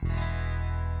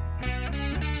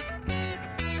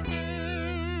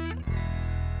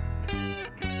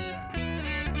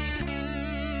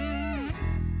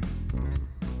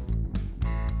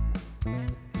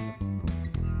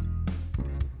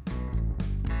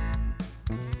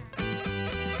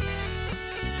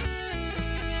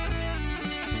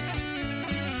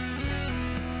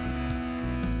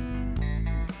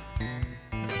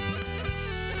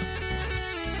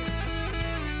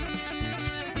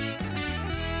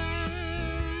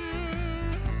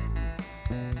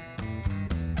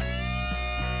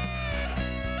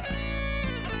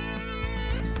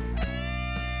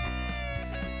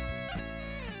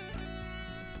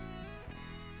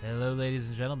ladies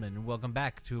and gentlemen, and welcome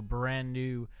back to a brand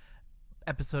new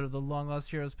episode of the Long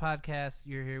Lost Heroes podcast.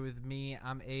 You're here with me.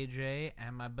 I'm AJ,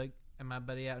 and my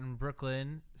buddy out in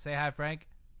Brooklyn. Say hi, Frank.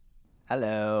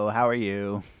 Hello, how are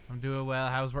you? I'm doing well.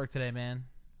 How was work today, man?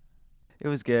 It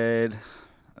was good.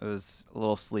 I was a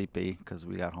little sleepy because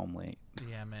we got home late.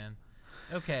 Yeah, man.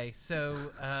 Okay, so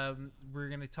we're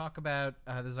going to talk about,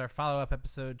 this is our follow-up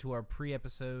episode to our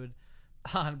pre-episode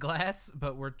on Glass,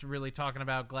 but we're really talking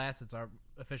about Glass. It's our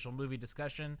official movie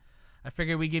discussion. I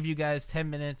figured we give you guys 10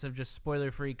 minutes of just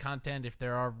spoiler-free content if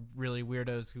there are really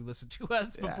weirdos who listen to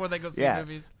us before they go see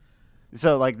movies.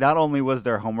 So, not only was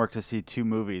their homework to see two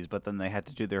movies, but then they had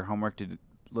to do their homework to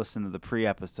listen to the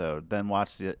pre-episode, then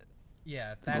watch the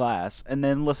Glass, and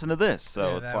then listen to this.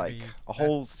 So it's like a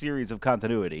whole series of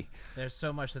continuity. There's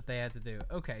so much that they had to do.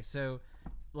 Okay, so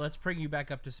let's bring you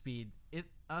back up to speed.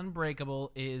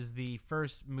 Unbreakable is the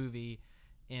first movie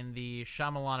in the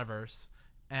Shyamalaniverse,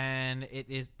 and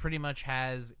it pretty much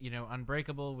has,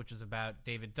 Unbreakable, which is about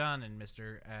David Dunn and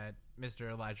Mr.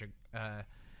 Elijah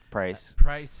Price,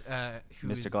 who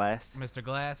Mr. is Glass. Mr.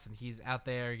 Glass, and he's out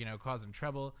there, causing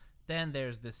trouble. Then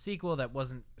there's the sequel that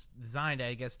wasn't designed,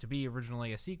 I guess, to be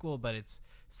originally a sequel, but it's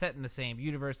set in the same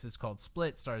universe. It's called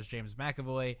Split, stars James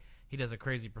McAvoy. He does a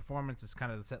crazy performance. It's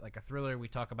kind of set like a thriller. We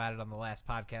talk about it on the last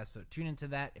podcast, so tune into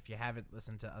that if you haven't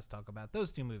listened to us talk about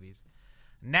those two movies.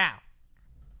 Now,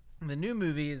 the new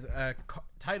movie is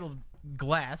titled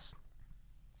Glass,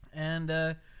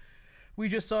 and we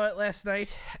just saw it last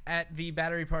night at the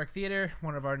Battery Park Theater,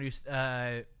 one of our new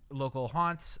local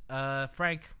haunts.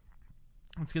 Frank,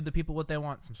 let's give the people what they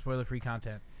want, some spoiler-free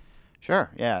content.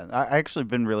 Sure, yeah. I actually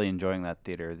been really enjoying that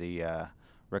theater. The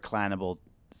reclinable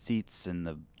seats and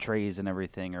the trays and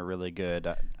everything are really good.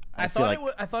 I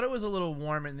thought it was a little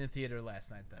warm in the theater last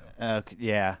night, though.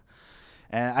 Yeah.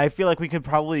 And I feel like we could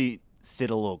probably sit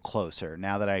a little closer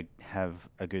now that I have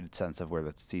a good sense of where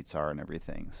the seats are and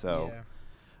everything. So,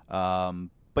 yeah.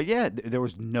 But yeah, there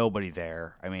was nobody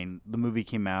there. I mean, the movie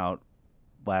came out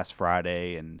last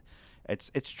Friday, and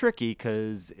it's tricky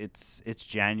because it's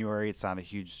January. It's not a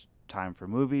huge time for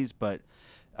movies, but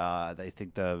I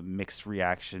think the mixed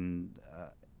reaction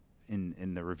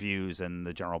in the reviews and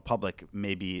the general public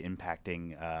may be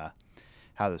impacting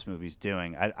how this movie's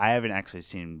doing. I haven't actually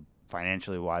seen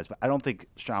financially wise, but I don't think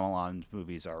Shyamalan's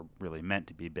movies are really meant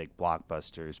to be big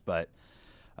blockbusters. But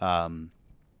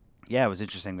yeah, it was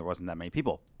interesting there wasn't that many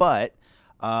people. But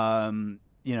a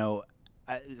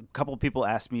couple of people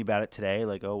asked me about it today,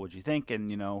 like, "Oh, what'd you think?"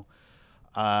 And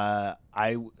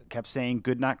I kept saying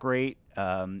good, not great.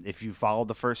 If you followed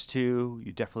the first two,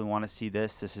 you definitely want to see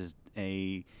this. This is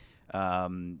a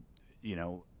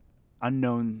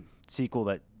unknown sequel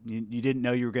that you didn't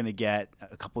know you were going to get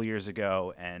a couple years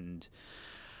ago, and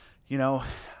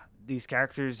these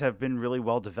characters have been really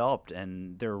well developed,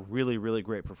 and there are really, really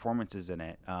great performances in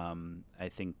it. I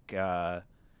think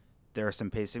there are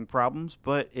some pacing problems,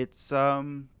 but it's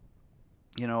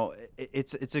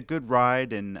it's a good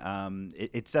ride, and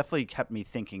it's definitely kept me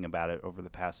thinking about it over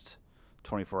the past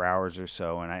 24 hours or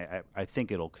so, and I think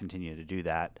it'll continue to do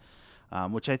that,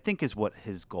 which I think is what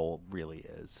his goal really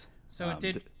is. So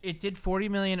it did 40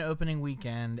 million opening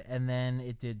weekend, and then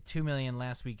it did 2 million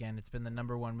last weekend. It's been the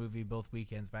number one movie both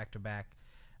weekends back to back.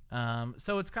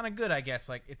 So it's kind of good, I guess.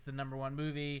 Like, it's the number one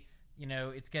movie.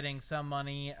 It's getting some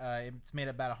money. It's made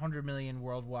about 100 million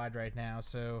worldwide right now.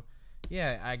 So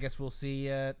yeah, I guess we'll see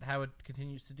how it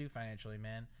continues to do financially,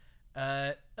 man.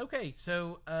 Okay,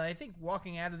 so I think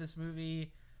walking out of this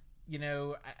movie,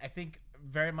 I think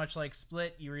very much like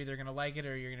Split, you're either going to like it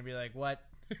or you're going to be like, what?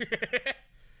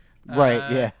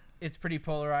 Right, yeah. It's pretty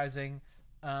polarizing.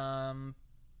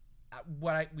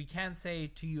 What we can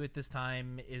say to you at this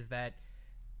time is that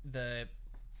the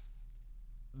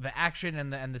action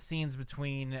and the scenes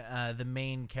between the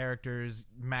main characters,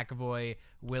 McAvoy,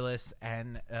 Willis,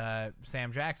 and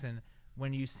Sam Jackson,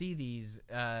 when you see these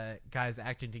guys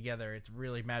acting together, it's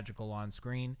really magical on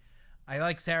screen. I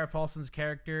like Sarah Paulson's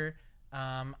character.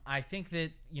 I think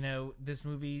that, this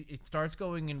movie, it starts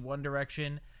going in one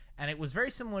direction, and it was very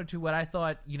similar to what I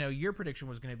thought, your prediction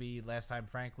was going to be last time,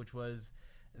 Frank, which was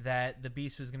that the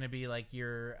Beast was going to be like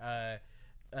your,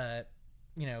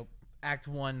 Act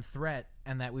 1 threat,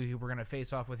 and that we were going to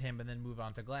face off with him and then move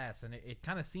on to Glass. And it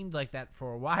kind of seemed like that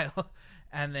for a while.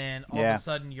 And then all of a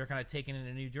sudden you're kind of taken in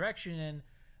a new direction. And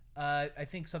I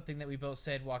think something that we both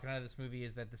said walking out of this movie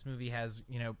is that this movie has,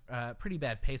 pretty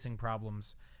bad pacing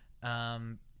problems. I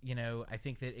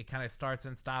think that it kind of starts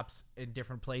and stops in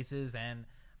different places, and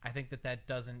I think that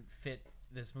doesn't fit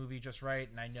this movie just right.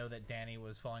 And I know that Danny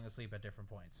was falling asleep at different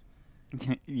points.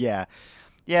 Yeah.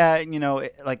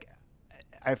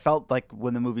 I felt like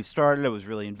when the movie started, I was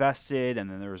really invested, and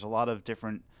then there was a lot of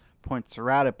different points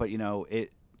throughout it. But you know,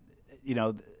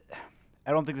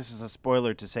 I don't think this is a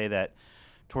spoiler to say that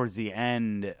towards the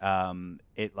end,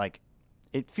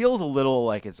 it feels a little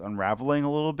like it's unraveling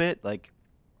a little bit. Like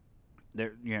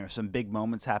there, some big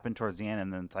moments happen towards the end,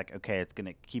 and then it's like, okay, it's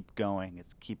gonna keep going.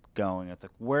 It's keep going. It's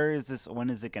like, where is this? When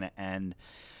is it gonna end?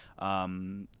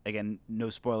 Again,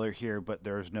 no spoiler here, but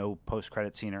there's no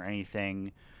post-credit scene or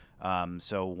anything.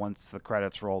 So once the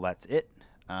credits roll, that's it.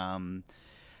 And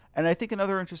I think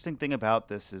another interesting thing about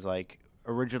this is like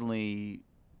originally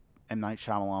M. Night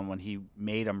Shyamalan, when he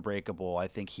made Unbreakable, I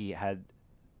think he had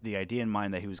the idea in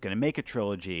mind that he was going to make a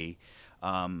trilogy,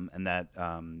 and that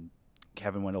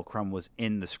Kevin Wendell Crumb was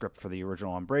in the script for the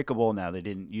original Unbreakable. Now they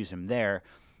didn't use him there,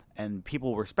 and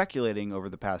people were speculating over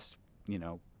the past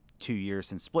 2 years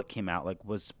since Split came out, like,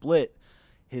 was Split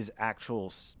his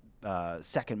actual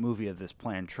second movie of this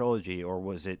planned trilogy, or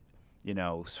was it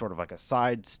sort of like a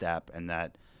sidestep, and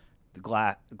that the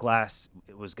Glass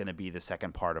was going to be the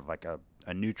second part of like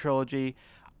a new trilogy.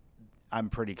 I'm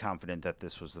pretty confident that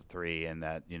this was the three, and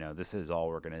that this is all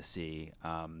we're going to see.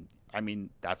 I mean,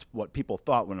 that's what people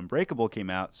thought when Unbreakable came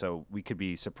out, so we could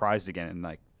be surprised again in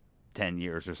like 10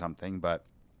 years or something, but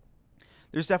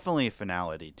there's definitely a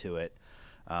finality to it.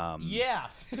 Yeah.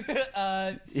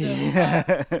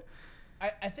 Yeah.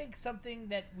 I think something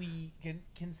that we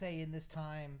can say in this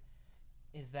time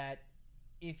is that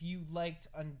if you liked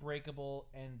Unbreakable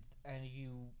and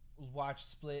you watched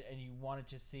Split and you wanted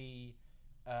to see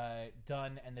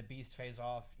Dunn and the Beast face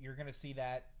off, you're going to see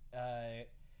that,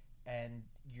 and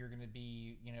you're going to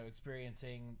be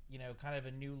experiencing kind of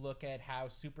a new look at how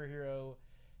superhero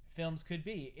films could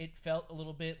be. It felt a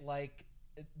little bit like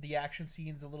the action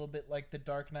scenes, a little bit like The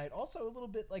Dark Knight, also a little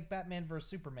bit like Batman vs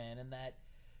Superman, in that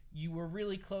you were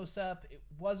really close up. It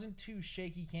wasn't too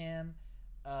shaky cam,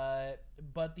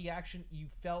 but the action, you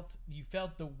felt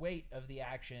the weight of the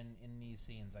action in these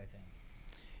scenes, I think.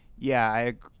 Yeah, I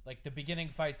agree. Like the beginning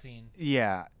fight scene.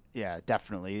 Yeah,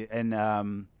 definitely.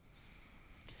 And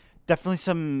definitely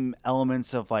some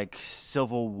elements of like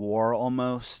Civil War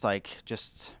almost, like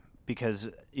just because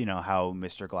how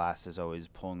Mr. Glass is always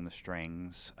pulling the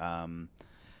strings. Sure.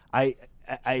 I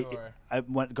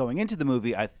went going into the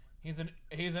movie.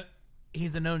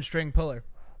 He's a known string puller.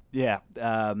 Yeah,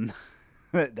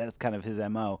 that's kind of his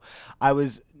MO. I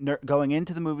was going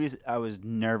into the movies. I was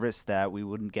nervous that we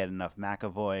wouldn't get enough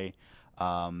McAvoy,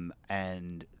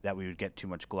 and that we would get too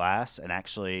much Glass. And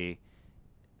actually,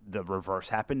 the reverse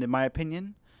happened, in my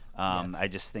opinion. Yes. I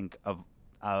just think of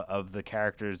the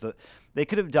characters, they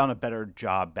could have done a better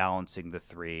job balancing the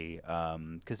three.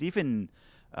 Because even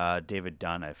David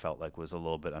Dunn, I felt like, was a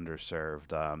little bit underserved.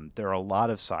 There are a lot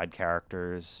of side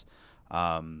characters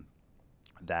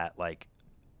that like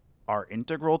are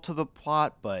integral to the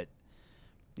plot, but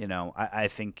I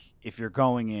think if you're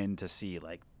going in to see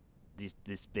like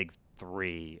this big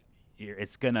three,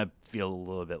 it's gonna feel a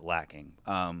little bit lacking.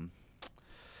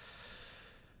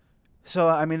 So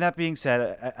I mean, that being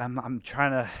said, I'm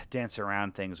trying to dance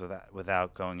around things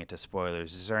without going into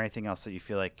spoilers. Is there anything else that you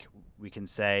feel like we can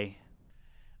say?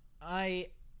 I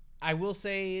will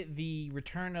say the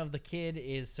return of the kid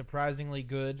is surprisingly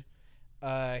good.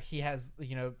 He has,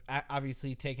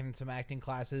 obviously taken some acting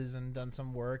classes and done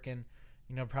some work, and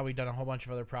probably done a whole bunch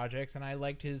of other projects. And I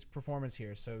liked his performance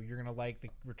here, so you're gonna like the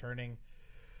returning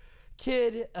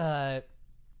kid.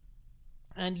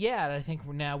 And yeah, I think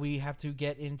now we have to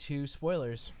get into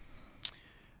spoilers.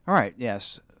 All right.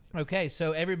 Yes. Okay,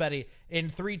 so everybody, in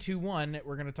 3, 2, 1,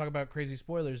 we're gonna talk about crazy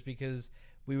spoilers because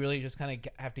we really just kind of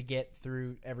have to get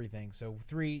through everything. So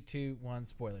 3, 2, 1,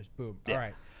 spoilers. Boom.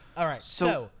 Yeah. All right.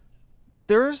 So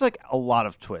there's like a lot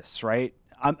of twists, right?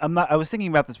 I'm not. I was thinking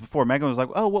about this before. Megan was like,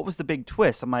 "Oh, what was the big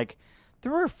twist?" I'm like,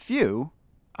 there were a few.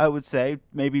 I would say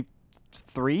maybe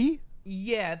 3.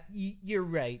 Yeah, you're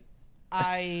right.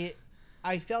 I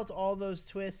felt all those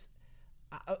twists.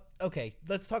 Okay,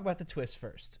 let's talk about the twists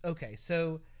first. Okay,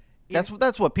 so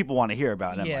that's what people want to hear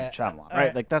about M. Night Shyamalan,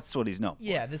 right? Like that's what he's known for.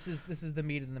 Yeah, this is the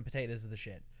meat and the potatoes of the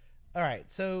shit. All right,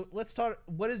 so let's talk.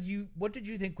 What did you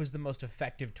think was the most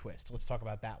effective twist? Let's talk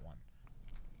about that one.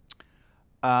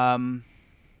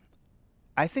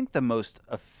 I think the most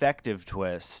effective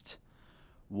twist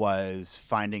was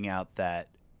finding out that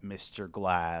Mr.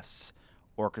 Glass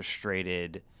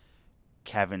orchestrated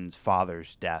Kevin's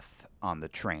father's death on the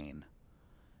train,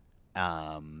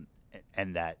 and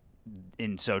that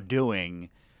in so doing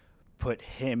put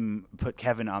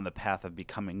Kevin on the path of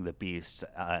becoming the Beast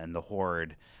and the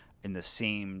Horde, in the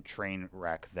same train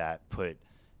wreck that put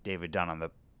David Dunn on the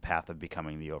path of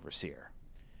becoming the Overseer.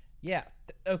 Yeah.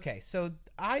 Okay. So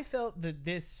I felt that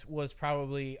this was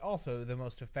probably also the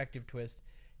most effective twist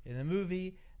in the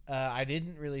movie. I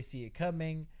didn't really see it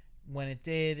coming. When it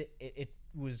did, it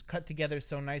was cut together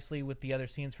so nicely with the other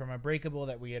scenes from Unbreakable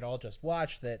that we had all just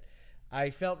watched that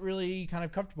I felt really kind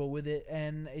of comfortable with it,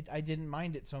 and I didn't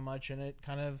mind it so much, and it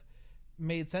kind of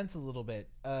made sense a little bit.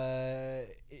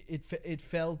 It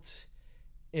felt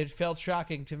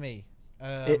shocking to me.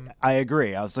 I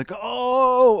agree. I was like,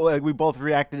 oh, like we both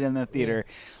reacted in the theater.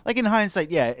 Yeah. Like in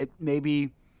hindsight, yeah, it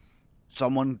maybe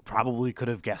someone probably could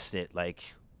have guessed it,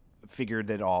 like figured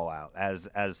it all out as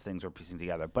things were piecing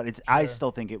together. But it's I Sure.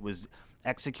 still think it was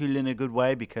executed in a good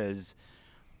way because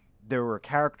there were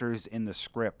characters in the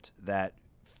script that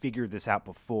figured this out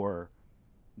before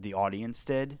the audience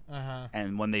did, Uh huh.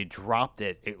 and when they dropped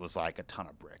it, it was like a ton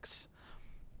of bricks.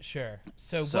 Sure.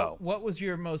 So So, what was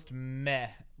your most meh,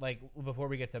 like before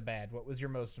we get to bad? What was your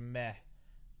most meh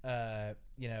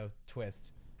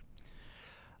twist?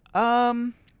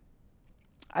 um,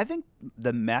 I think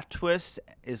the Met twist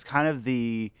is kind of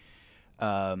the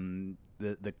I don't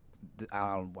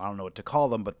know what to call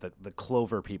them, but the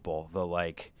Clover people, the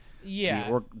like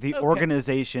Yeah. the Okay.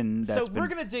 organization So that's we're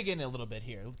been gonna dig in a little bit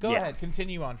here. Go yeah. ahead,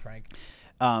 continue on, Frank.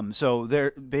 So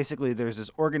there's this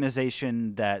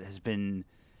organization that has been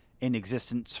in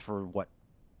existence for what,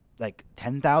 like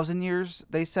 10,000 years,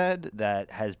 they said, that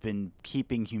has been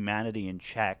keeping humanity in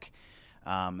check,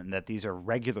 and that these are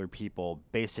regular people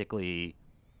basically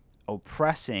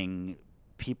oppressing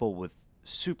people with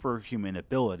superhuman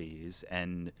abilities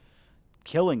and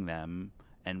killing them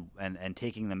and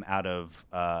taking them out of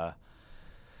the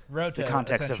Rota,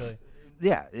 context of essentially.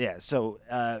 yeah. So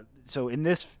in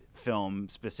this film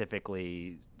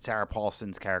specifically, Sarah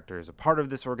Paulson's character is a part of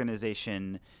this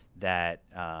organization that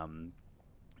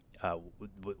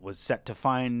was set to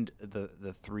find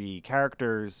the three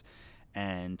characters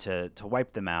and to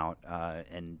wipe them out,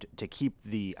 and to keep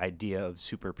the idea of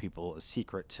super people a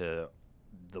secret to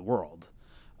the world.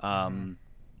 Mm-hmm. Um,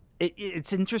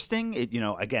 it's interesting.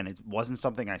 Again, it wasn't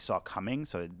something I saw coming,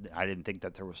 so I didn't think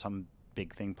that there was some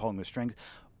big thing pulling the strings.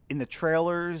 In the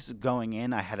trailers going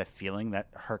in, I had a feeling that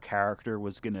her character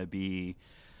was going to be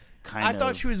I kind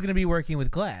thought she of. was gonna be working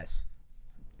with Glass.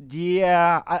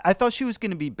 Yeah, I thought she was going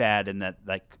to be bad, and that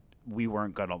like we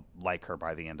weren't going to like her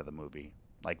by the end of the movie.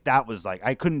 Like that was like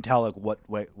I couldn't tell like what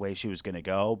way she was going to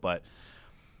go, but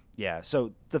yeah.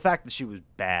 So the fact that she was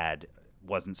bad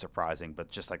wasn't surprising, but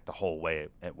just like the whole way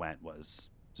it went was.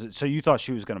 So you thought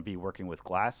she was going to be working with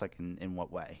Glass, like in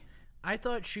what way? I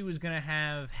thought she was gonna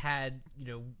have had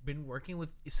been working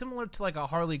with similar to like a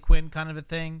Harley Quinn kind of a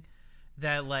thing,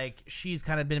 that like she's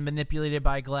kind of been manipulated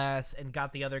by Glass and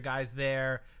got the other guys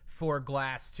there for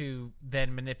Glass to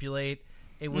then manipulate.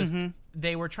 It was Mm-hmm.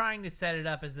 They were trying to set it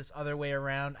up as this other way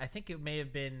around. I think it may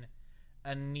have been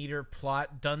a neater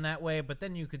plot done that way, but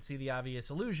then you could see the obvious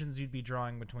allusions you'd be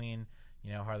drawing between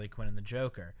Harley Quinn and the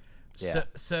Joker. Yeah.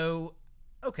 So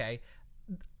okay,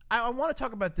 I want to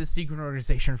talk about this secret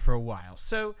organization for a while.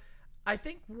 So I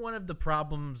think one of the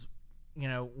problems,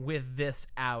 with this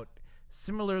out,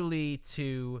 similarly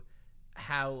to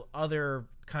how other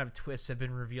kind of twists have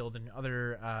been revealed in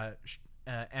other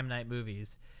M. Night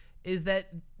movies, is that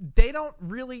they don't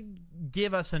really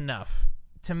give us enough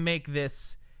to make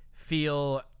this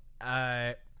feel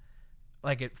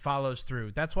like it follows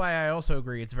through. That's why I also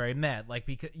agree it's very mad. Like,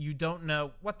 because you don't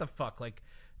know what the fuck. Like,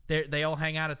 they all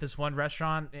hang out at this one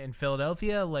restaurant in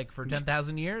Philadelphia, like for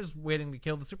 10,000 years, waiting to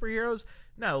kill the superheroes.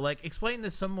 No, like explain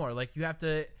this some more. Like you have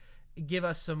to give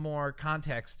us some more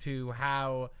context to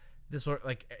how this,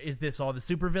 like, is this all the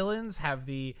supervillains? Have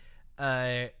the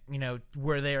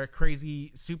were there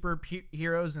crazy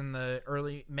superheroes in the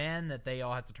early man that they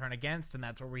all had to turn against, and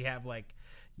that's where we have like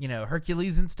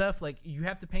Hercules and stuff. Like you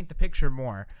have to paint the picture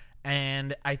more,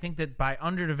 and I think that by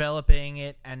underdeveloping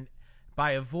it and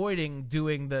by avoiding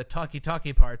doing the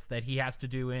talky parts that he has to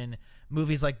do in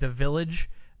movies like The Village,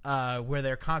 where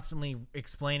they're constantly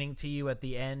explaining to you at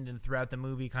the end and throughout the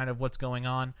movie kind of what's going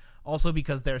on. Also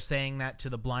because they're saying that to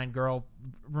the blind girl.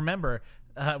 Remember,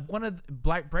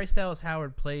 Bryce Dallas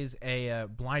Howard plays a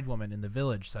blind woman in The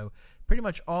Village, so pretty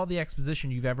much all the exposition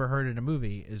you've ever heard in a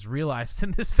movie is realized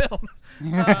in this film.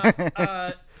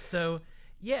 So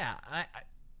yeah,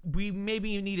 we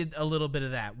maybe needed a little bit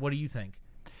of that. What do you think?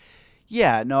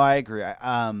 Yeah, no, I agree.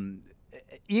 And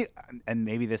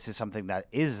maybe this is something that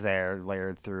is there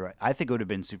layered through. I think it would have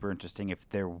been super interesting if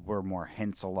there were more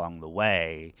hints along the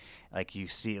way. Like you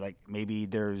see, like maybe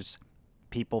there's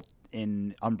people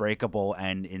in Unbreakable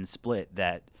and in Split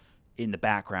that in the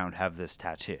background have this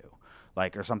tattoo,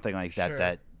 like or something like that.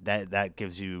 Sure. That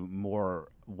gives you more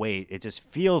weight. It just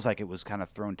feels like it was kind of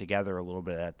thrown together a little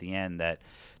bit at the end, that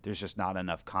there's just not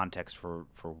enough context for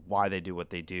why they do what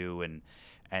they do. And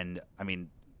I mean,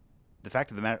 the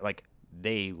fact of the matter, like,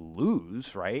 they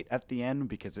lose right at the end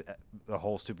because the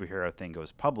whole superhero thing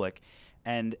goes public,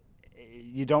 and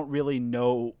you don't really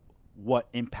know what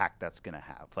impact that's going to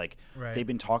have. Like, Right. they've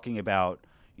been talking about,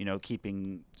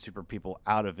 keeping super people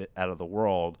out of the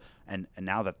world, and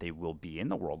now that they will be in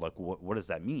the world, like, what does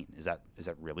that mean? Is that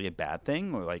really a bad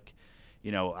thing? Or, like,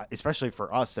 especially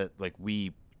for us, that, like,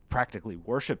 we practically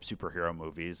worship superhero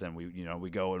movies, and we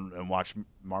go and watch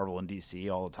Marvel and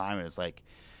DC all the time, and it's like,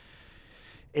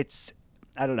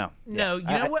 I don't know. No,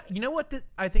 you know what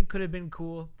I think could have been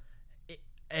cool,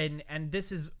 and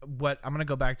this is what I'm gonna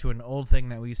go back to an old thing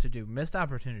that we used to do: missed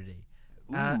opportunity.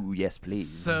 Ooh, yes, please.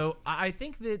 So I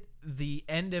think that the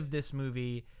end of this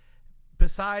movie,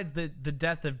 besides the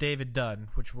death of David Dunn,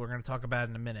 which we're going to talk about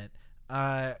in a minute,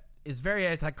 is very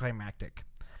anticlimactic.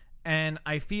 And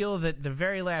I feel that the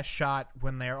very last shot,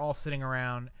 when they're all sitting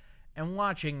around and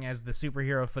watching as the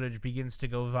superhero footage begins to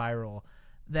go viral,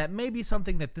 that maybe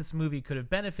something that this movie could have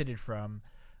benefited from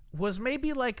was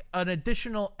maybe like an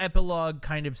additional epilogue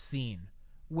kind of scene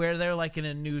where they're like in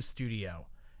a news studio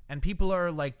and people are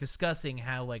like discussing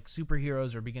how like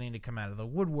superheroes are beginning to come out of the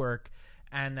woodwork,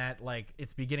 and that like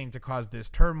it's beginning to cause this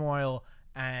turmoil,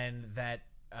 and that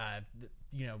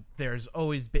there's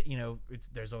always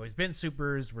been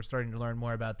supers. We're starting to learn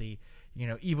more about the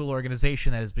evil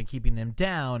organization that has been keeping them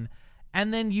down,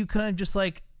 and then you kind of just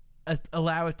like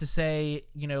allow it to say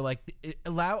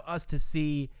allow us to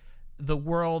see the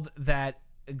world that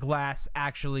Glass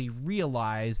actually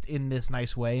realized in this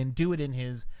nice way, and do it in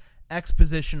his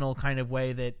expositional kind of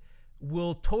way that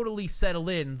will totally settle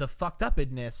in the fucked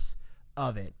upness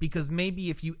of it. Because maybe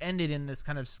if you end it in this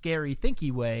kind of scary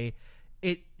thinky way,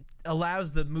 it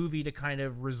allows the movie to kind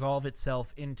of resolve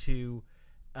itself into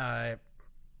the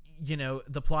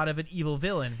plot of an evil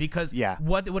villain. Because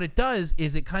what it does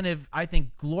is it kind of, I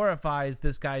think, glorifies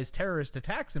this guy's terrorist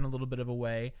attacks in a little bit of a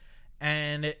way.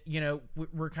 And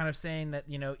we're kind of saying that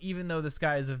even though this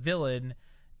guy is a villain,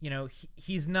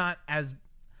 he's not as,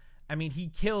 I mean, he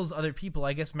kills other people.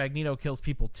 I guess Magneto kills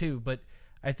people too, but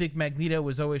I think Magneto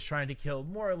was always trying to kill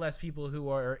more or less people who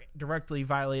are directly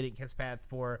violating his path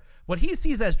for what he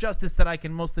sees as justice that I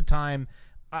can most of the time,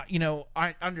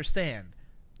 I understand.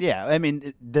 Yeah, I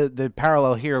mean, the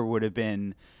parallel here would have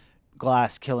been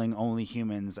Glass killing only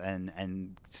humans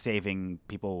and saving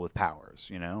people with powers.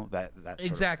 That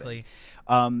exactly.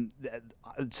 Sort of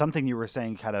thing. Something you were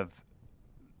saying kind of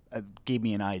gave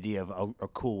me an idea of a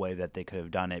cool way that they could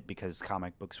have done it, because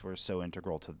comic books were so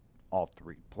integral to all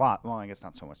three plot. Well, I guess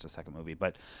not so much the second movie,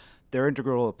 but they're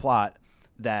integral to the plot,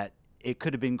 that it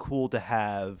could have been cool to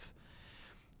have,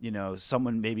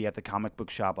 someone maybe at the comic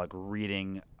book shop, like,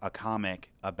 reading a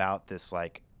comic about this,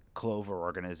 like, Clover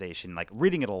organization, like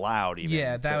reading it aloud even.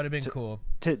 Yeah, that would have been cool.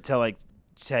 To like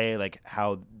say like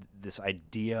how this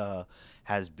idea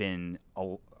has been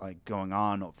like going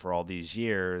on for all these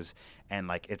years, and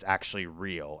like it's actually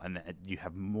real, and you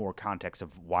have more context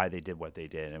of why they did what they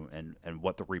did, and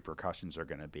what the repercussions are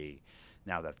going to be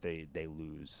now that they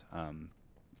lose. I'm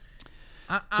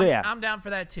down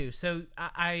for that too. So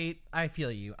I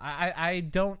feel you. I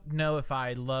don't know if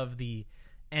I love the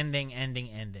ending.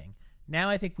 Now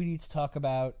I think we need to talk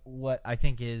about what I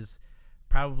think is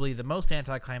probably the most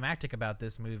anticlimactic about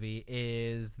this movie,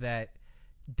 is that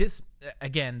this,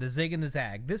 again, the zig and the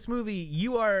zag. This movie,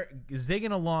 you are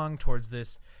zigging along towards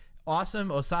this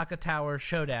awesome Osaka Tower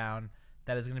showdown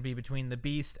that is going to be between the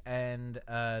Beast and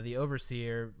the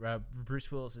Overseer,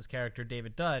 Bruce Willis's character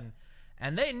David Dunn,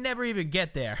 and they never even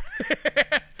get there.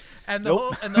 And the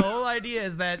whole idea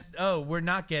is that, we're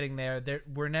not getting there. They're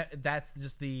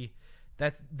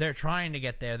trying to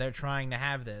get there. They're trying to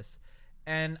have this.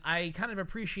 And I kind of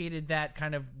appreciated that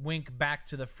kind of wink back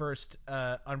to the first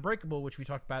Unbreakable, which we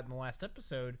talked about in the last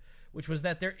episode, which was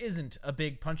that there isn't a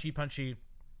big punchy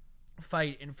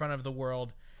fight in front of the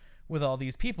world with all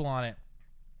these people on it.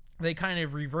 They kind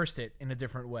of reversed it in a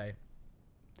different way.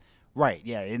 Right,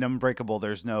 yeah. In Unbreakable,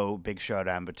 there's no big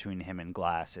showdown between him and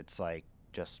Glass. It's like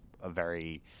just a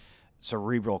very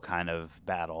cerebral kind of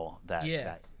battle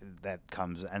that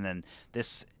comes, and then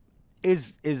this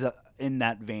is in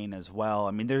that vein as well.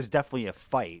 I mean, there's definitely a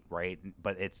fight, right?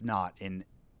 But it's not in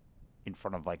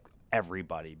front of like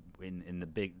everybody in the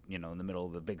big, in the middle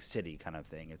of the big city kind of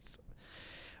thing. It's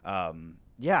I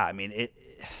mean,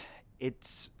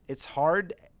 it's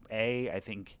hard, I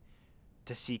think,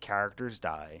 to see characters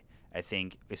die. I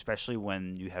think especially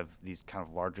when you have these kind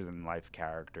of larger than life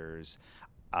characters,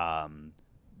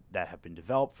 that have been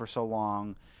developed for so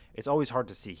long. It's always hard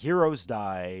to see heroes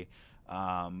die,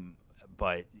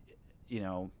 but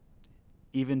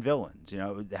even villains.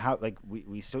 How like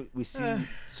we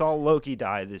saw Loki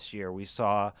die this year. We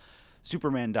saw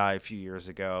Superman die a few years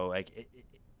ago. Like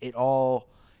it all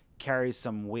carries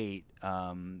some weight.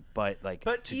 But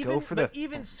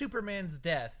even Superman's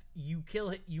death, you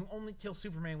only kill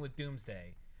Superman with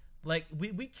Doomsday. Like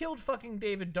we killed fucking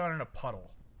David Dunn in a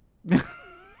puddle.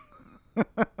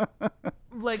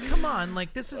 Like, come on,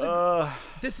 like this is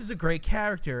a great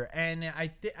character, and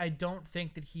I don't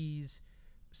think that he's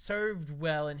served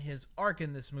well in his arc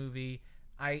in this movie.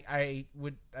 I've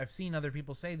seen other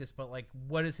people say this, but like,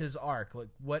 what is his arc? Like,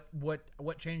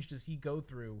 what change does he go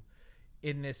through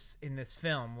in this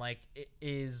film? Like,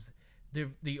 is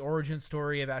the origin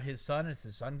story about his son? Is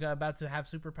his son about to have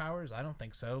superpowers? I don't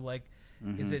think so. Like,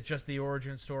 is it just the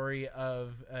origin story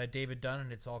of David Dunn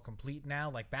and it's all complete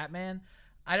now, like Batman?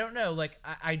 I don't know. Like,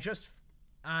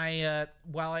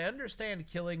 while I understand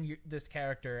killing this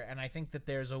character, and I think that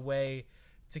there's a way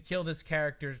to kill this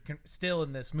character still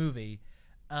in this movie,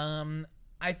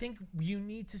 I think you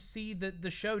need to see the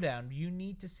showdown. You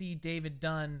need to see David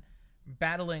Dunn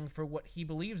battling for what he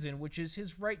believes in, which is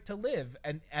his right to live.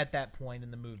 And at that point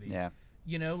in the movie, yeah,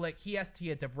 like he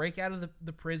had to break out of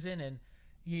the prison, and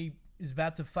he is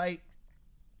about to fight,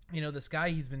 this guy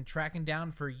he's been tracking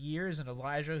down for years, and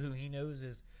Elijah, who he knows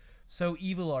is so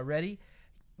evil already.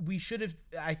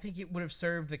 I think it would have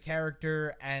served the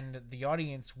character and the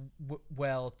audience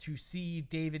well to see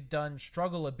David Dunn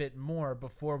struggle a bit more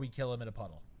before we kill him in a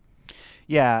puddle.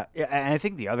 Yeah, and I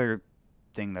think the other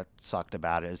thing that sucked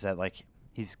about it is that, like,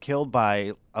 he's killed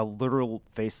by a literal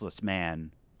faceless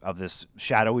man of this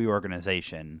shadowy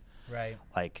organization. Right.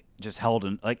 Like, just held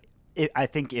in, like, I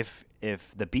think if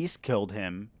the Beast killed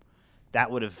him,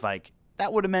 that would have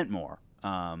meant more.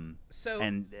 And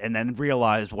then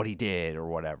realized what he did or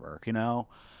whatever,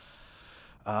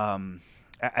 I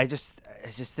just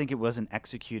think it wasn't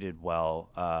executed well,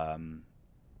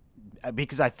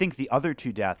 because I think the other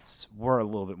two deaths were a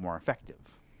little bit more effective.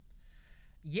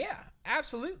 Yeah,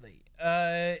 absolutely.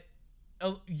 I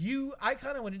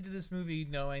kind of went into this movie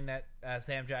knowing that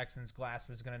Sam Jackson's Glass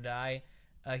was going to die.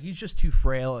 He's just too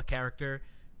frail a character.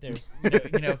 There's,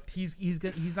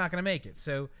 he's not going to make it.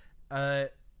 So,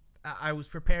 I was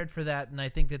prepared for that, and I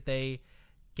think that they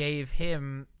gave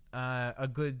him a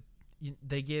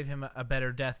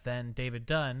better death than David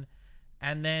Dunn,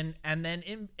 and then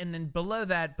below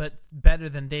that, but better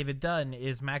than David Dunn,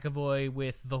 is McAvoy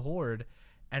with the Horde,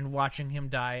 and watching him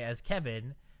die as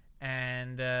Kevin,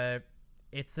 and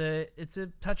it's a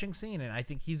touching scene, and I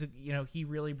think he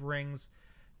really brings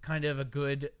kind of a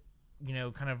good,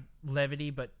 kind of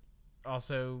levity, but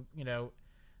also,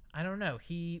 I don't know,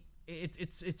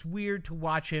 It's weird to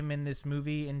watch him in this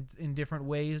movie in different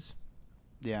ways.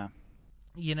 Yeah.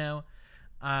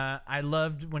 I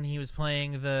loved when he was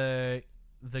playing the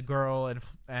girl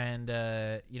and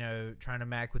trying to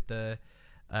mac with the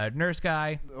nurse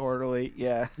guy. The orderly,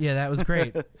 yeah. Yeah, that was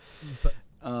great. But,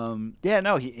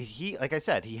 he like I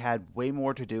said, he had way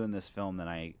more to do in this film than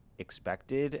I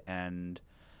expected, and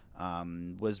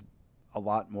was a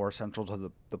lot more central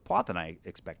to the plot than I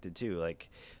expected too. Like,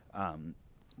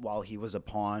 while he was a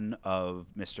pawn of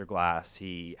Mr. Glass,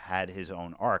 he had his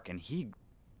own arc, and he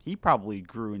probably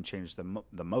grew and changed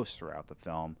the most throughout the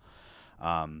film,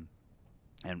 and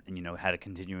had a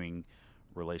continuing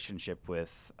relationship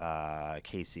with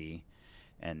Casey,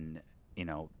 and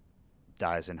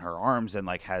dies in her arms, and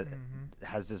like has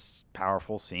this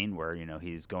powerful scene where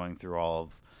he's going through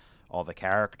all the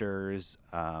characters,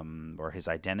 or his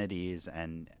identities,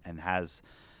 and has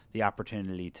the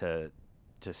opportunity to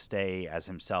stay as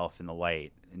himself in the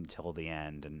light until the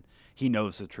end, and he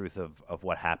knows the truth of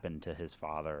what happened to his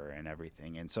father and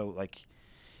everything. And so, like,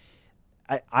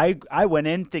 I went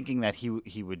in thinking that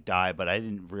he would die, but I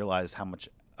didn't realize how much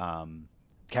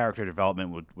character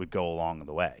development would go along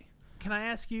the way. Can I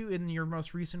ask you, in your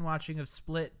most recent watching of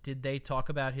Split, did they talk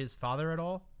about his father at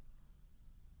all?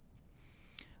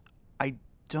 I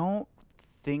don't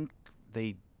think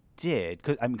they did,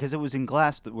 because it was in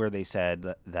Glass where they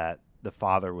said that the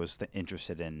father was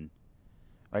interested in,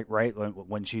 like, right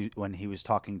when he was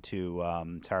talking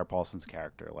to Sarah Paulson's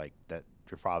character, like, that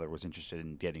your father was interested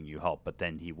in getting you help, but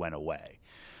then he went away.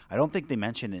 I don't think they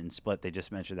mentioned it in Split. They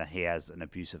just mentioned that he has an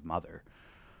abusive mother.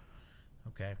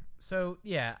 Okay, so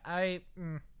yeah,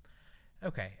 I'm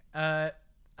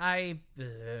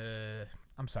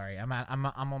sorry, I'm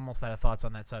almost out of thoughts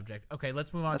on that subject. Okay,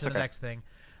 let's move on to the next thing.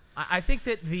 I think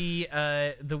that the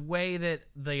way that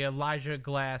the Elijah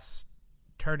Glass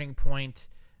turning point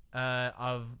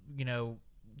of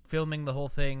filming the whole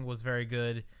thing was very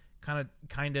good.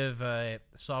 Kind of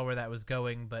saw where that was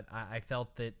going, but I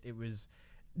felt that it was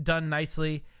done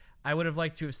nicely. I would have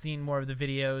liked to have seen more of the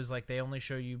videos. Like, they only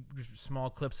show you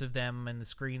small clips of them and the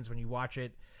screens when you watch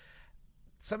it.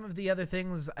 Some of the other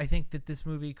things I think that this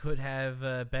movie could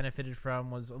have benefited from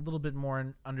was a little bit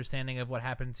more understanding of what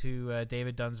happened to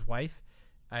David Dunn's wife.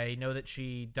 I know that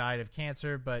she died of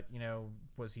cancer, but,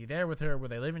 was he there with her? Were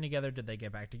they living together? Did they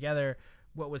get back together?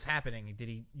 What was happening? Did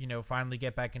he, finally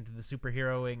get back into the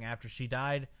superheroing after she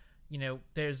died?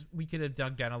 We could have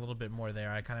dug down a little bit more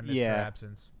there. I kind of missed her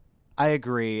absence. I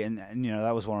agree, and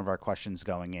that was one of our questions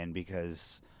going in,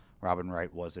 because Robin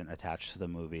Wright wasn't attached to the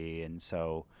movie, and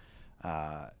so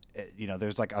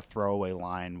there's like a throwaway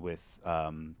line with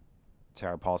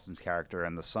Sarah Paulson's character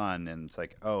and the son, and it's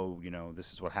like, oh,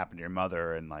 this is what happened to your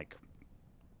mother, and like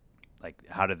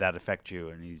how did that affect you?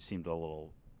 And he seemed a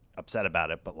little upset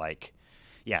about it, but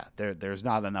there's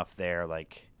not enough there,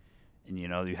 and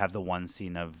you have the one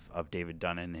scene of David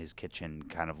Dunn in his kitchen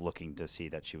kind of looking to see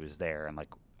that she was there, and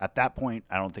at that point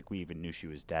I don't think we even knew she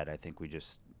was dead. I think we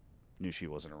just knew she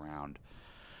wasn't around.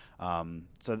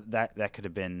 So that could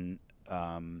have been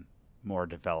more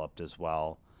developed as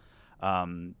well.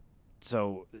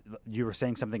 So you were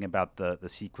saying something about the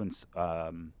sequence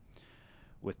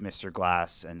with Mr.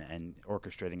 Glass and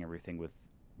orchestrating everything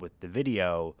with the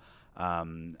video.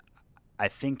 I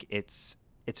think it's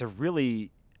a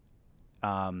really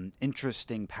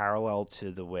interesting parallel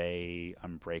to the way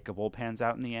Unbreakable pans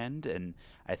out in the end, and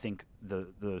I think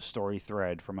the story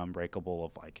thread from Unbreakable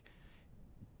of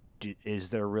is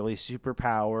there really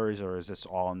superpowers, or is this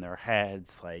all in their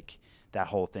heads? That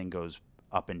whole thing goes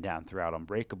up and down throughout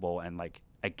Unbreakable, and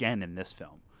again in this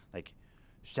film,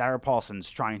 Sarah Paulson's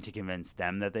trying to convince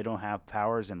them that they don't have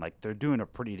powers, and they're doing a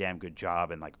pretty damn good job,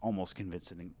 and almost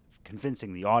convincing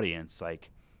the audience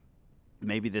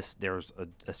maybe there's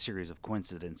a series of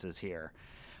coincidences here.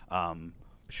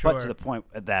 Sure. But to the point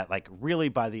that really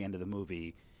by the end of the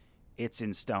movie, it's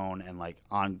in stone and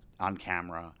on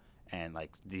camera, and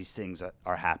these things that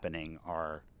are happening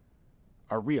are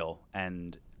real,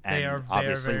 and they are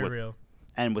obviously very real.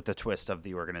 And with the twist of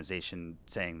the organization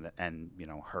saying that, and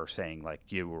her saying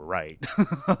you were right,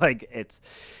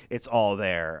 it's all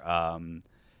there.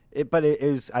 But it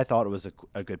is. I thought it was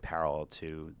a good parallel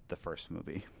to the first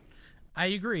movie. I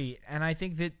agree, and I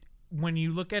think that when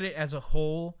you look at it as a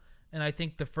whole, and I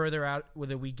think the further out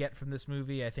that we get from this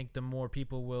movie, I think the more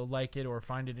people will like it or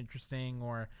find it interesting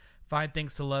or find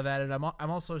things to love at it.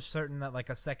 I'm also certain that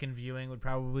a second viewing would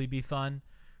probably be fun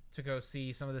to go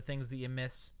see some of the things that you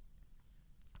miss.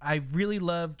 I really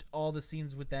loved all the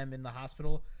scenes with them in the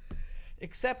hospital,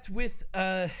 except when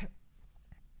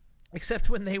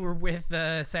they were with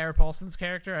Sarah Paulson's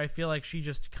character. I feel like she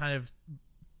just kind of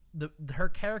her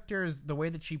characters, the way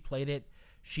that she played it,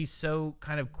 she's so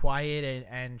kind of quiet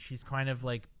and she's kind of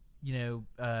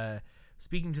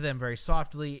speaking to them very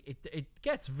softly. It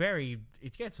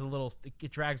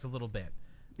drags a little bit.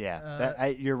 Yeah,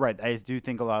 you're right. I do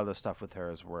think a lot of the stuff with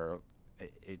her is where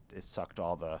it sucked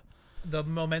all the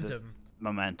momentum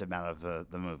out of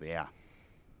the movie. Yeah.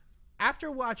 After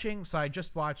watching, so I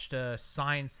just watched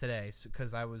Signs today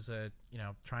because I was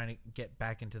trying to get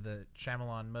back into the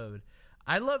Shyamalan mode.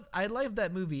 I love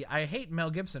that movie. I hate Mel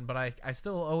Gibson, but I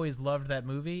still always loved that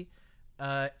movie.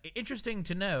 Interesting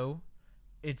to know,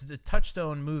 it's a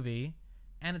Touchstone movie,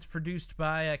 and it's produced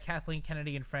by Kathleen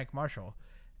Kennedy and Frank Marshall,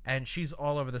 and she's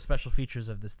all over the special features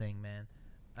of this thing, man.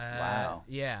 Wow.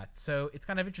 Yeah, so it's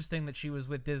kind of interesting that she was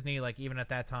with Disney, even at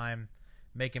that time,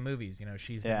 making movies.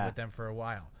 She's been with them for a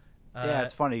while. Yeah,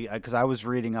 it's funny because I was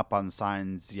reading up on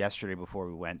Signs yesterday before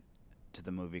we went to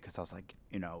the movie, because I was like,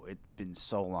 it'd been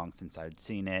so long since I'd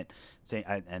seen it,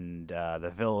 and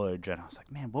The Village, and I was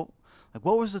like, man, what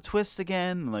was the twist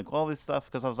again? And all this stuff,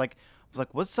 because I was like,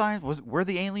 what Signs were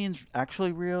the aliens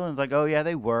actually real? And it's like, oh yeah,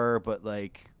 they were, but the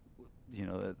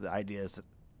idea is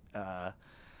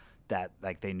that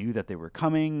they knew that they were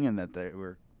coming and that they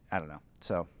were, I don't know.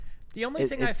 So the only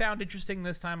thing I found interesting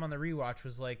this time on the rewatch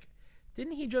was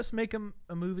didn't he just make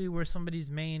a movie where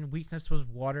somebody's main weakness was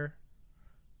water?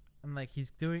 And he's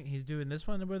doing this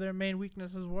one where their main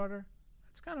weakness is water.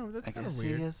 That's kind of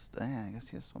weird. I guess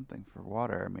he has something for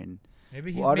water. I mean,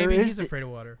 maybe he's afraid of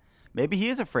water. Maybe he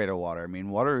is afraid of water. I mean,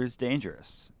 water is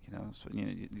dangerous. So,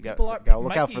 you got to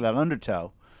look out for that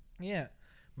undertow. Yeah,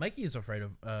 Mikey is afraid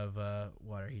of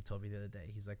water. He told me the other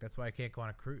day. He's like, that's why I can't go on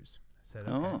a cruise. I said,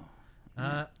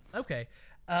 okay. Okay.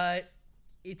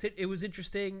 It was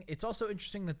interesting. It's also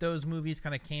interesting that those movies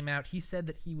kind of came out. He said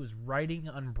that he was writing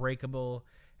Unbreakable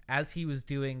as he was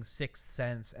doing Sixth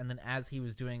Sense, and then as he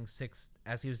was doing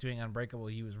Unbreakable,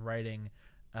 he was writing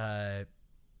the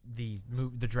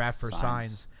draft for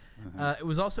Signs. It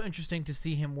was also interesting to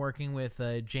see him working with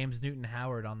James Newton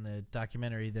Howard on the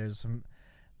documentary. There's some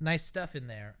nice stuff in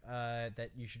there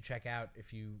that you should check out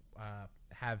if you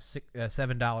have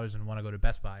 $7 and want to go to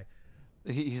Best Buy.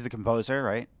 He's the composer,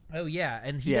 right? Oh yeah,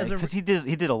 and he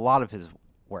did a lot of his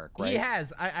work, right? He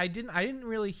has. I didn't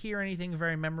really hear anything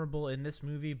very memorable in this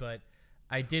movie, but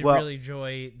I did really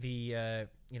enjoy the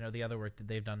the other work that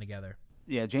they've done together.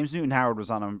 Yeah, James Newton Howard was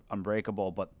on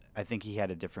Unbreakable, but I think he had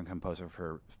a different composer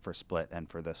for Split and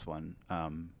for this one.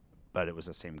 But it was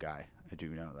the same guy. I do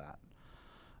know that,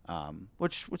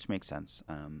 which makes sense.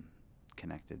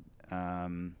 Connected.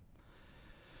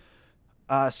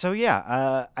 So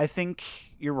yeah, I think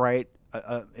you're right.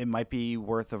 It might be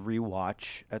worth a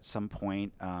rewatch at some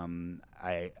point.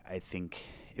 I think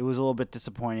it was a little bit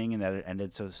disappointing in that it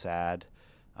ended so sad.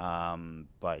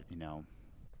 But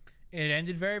it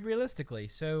ended very realistically.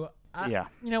 So yeah,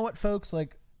 you know what, folks?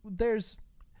 Like,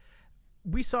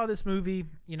 we saw this movie.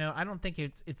 I don't think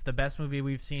it's the best movie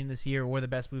we've seen this year or the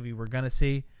best movie we're gonna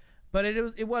see, but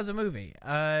it was a movie.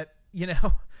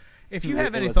 If you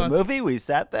have any thoughts, it was a movie. We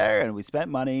sat there and we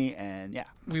spent money, and yeah,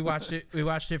 we watched it. We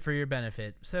watched it for your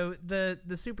benefit. So the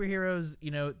superheroes,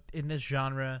 in this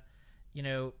genre,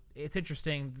 it's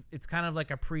interesting. It's kind of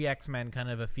like a pre-X-Men kind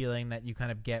of a feeling that you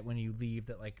kind of get when you leave,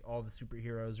 that like all the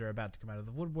superheroes are about to come out of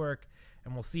the woodwork,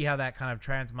 and we'll see how that kind of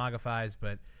transmogrifies.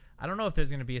 But I don't know if there's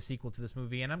going to be a sequel to this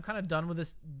movie, and I'm kind of done with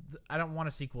this. I don't want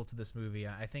a sequel to this movie.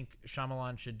 I think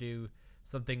Shyamalan should do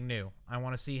something new. I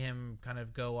want to see him kind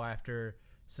of go after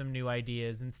some new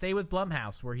ideas and stay with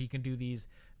Blumhouse, where he can do these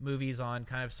movies on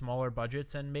kind of smaller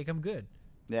budgets and make them good.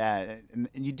 Yeah, and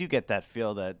you do get that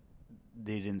feel that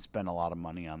they didn't spend a lot of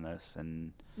money on this,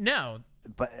 and no,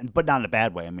 but not in a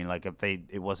bad way. I mean, like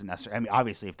it wasn't necessary. I mean,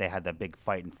 obviously, if they had that big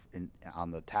fight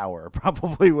on the tower, it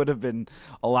probably would have been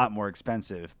a lot more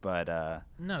expensive. But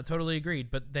no, totally agreed.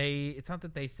 But it's not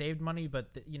that they saved money,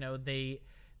 but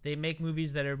they make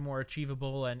movies that are more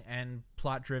achievable and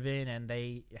plot driven, and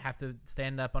they have to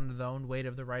stand up under the own weight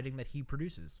of the writing that he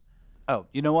produces. Oh,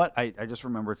 you know what? I just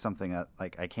remembered something. That,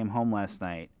 like, I came home last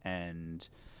night and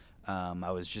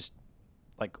I was just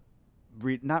like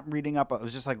not reading up. I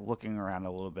was just like looking around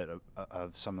a little bit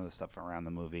of some of the stuff around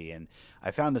the movie, and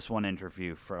I found this one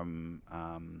interview from.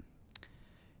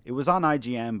 It was on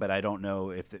IGN, but I don't know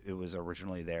if it was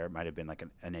originally there. It might have been like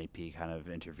an AP kind of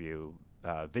interview,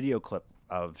 video clip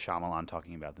of Shyamalan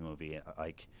talking about the movie,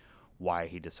 like why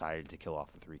he decided to kill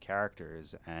off the three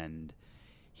characters. And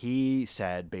he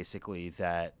said basically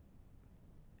that,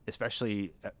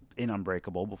 especially in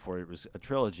Unbreakable, before it was a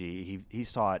trilogy, he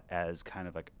saw it as kind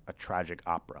of like a tragic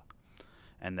opera.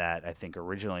 And that I think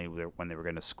originally when they were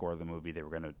going to score the movie, they were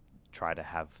going to try to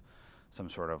have some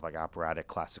sort of like operatic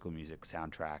classical music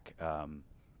soundtrack.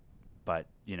 But,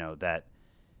 that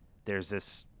there's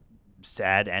this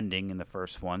sad ending in the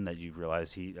first one that you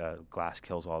realize Glass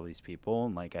kills all these people,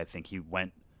 and like I think he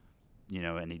went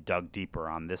and he dug deeper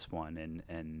on this one,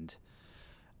 and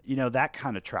that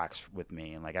kind of tracks with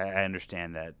me. And like I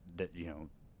understand that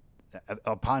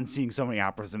upon seeing so many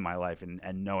operas in my life and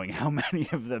knowing how many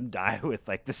of them die with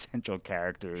like the central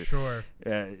character, sure,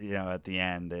 at the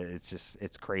end, it's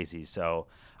crazy. So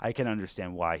I can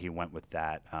understand why he went with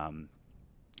that.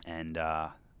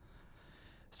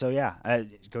 So yeah,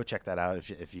 go check that out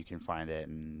if you can find it,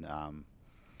 and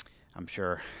I'm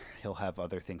sure he'll have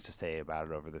other things to say about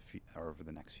it over the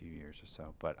next few years or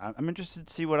so. But I'm interested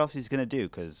to see what else he's going to do,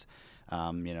 because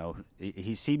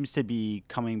he seems to be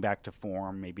coming back to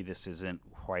form. Maybe this isn't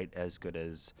quite as good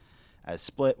as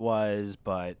Split was,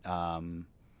 but I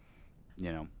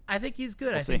think he's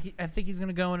good. We'll I think he's going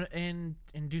to go and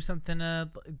do something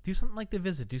like The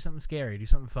Visit, do something scary, do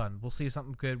something fun. We'll see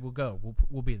something good. We'll go.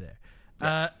 We'll be there.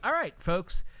 Yeah. All right,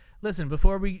 folks. Listen,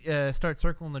 before we start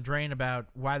circling the drain about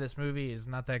why this movie is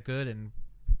not that good, and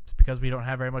it's because we don't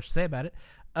have very much to say about it,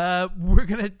 we're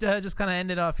going to just kind of end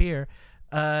it off here.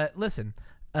 Listen,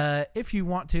 if you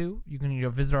want to, you can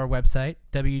visit our website,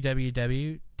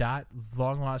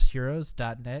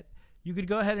 www.longlostheroes.net. You could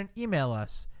go ahead and email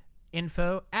us,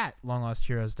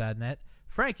 info@longlostheroes.net.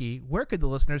 Frankie, where could the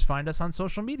listeners find us on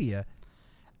social media?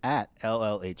 At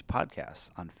LLH Podcasts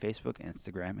on Facebook,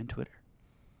 Instagram, and Twitter.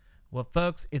 Well,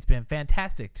 folks, it's been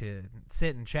fantastic to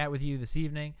sit and chat with you this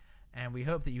evening, and we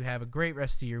hope that you have a great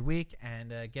rest of your week and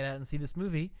get out and see this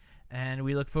movie, and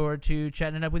we look forward to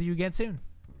chatting it up with you again soon.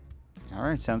 All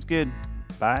right, sounds good.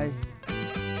 Bye.